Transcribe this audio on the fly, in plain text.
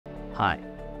Hi,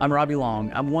 I'm Robbie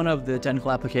Long. I'm one of the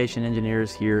technical application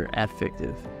engineers here at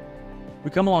Fictiv. We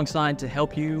come alongside to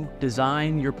help you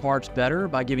design your parts better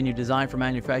by giving you design for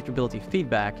manufacturability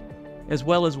feedback, as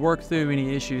well as work through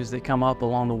any issues that come up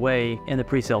along the way in the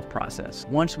pre-sales process.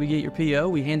 Once we get your PO,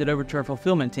 we hand it over to our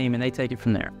fulfillment team and they take it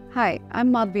from there. Hi,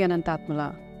 I'm Madhvi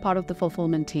Anantatmula, part of the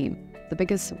fulfillment team. The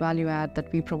biggest value add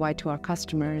that we provide to our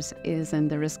customers is in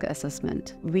the risk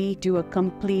assessment. We do a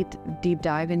complete deep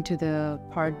dive into the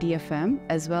part DFM,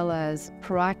 as well as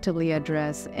proactively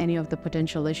address any of the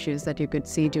potential issues that you could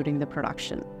see during the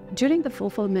production. During the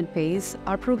fulfillment phase,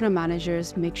 our program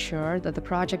managers make sure that the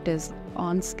project is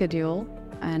on schedule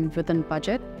and within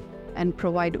budget, and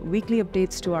provide weekly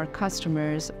updates to our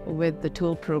customers with the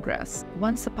tool progress.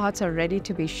 Once the parts are ready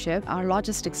to be shipped, our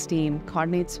logistics team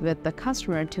coordinates with the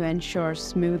customer to ensure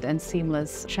smooth and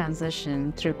seamless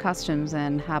transition through customs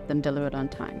and have them delivered on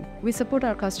time. We support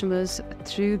our customers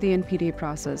through the NPD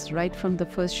process, right from the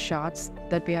first shots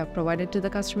that we have provided to the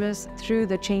customers through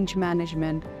the change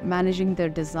management, managing their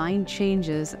design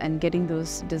changes and getting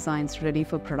those designs ready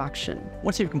for production.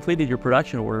 Once you've completed your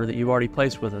production order that you've already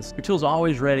placed with us, your tool's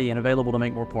always ready and available to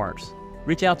make more parts.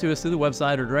 Reach out to us through the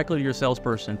website or directly to your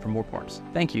salesperson for more parts.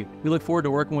 Thank you. We look forward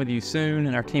to working with you soon,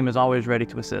 and our team is always ready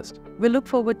to assist. We look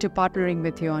forward to partnering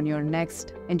with you on your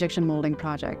next injection molding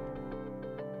project.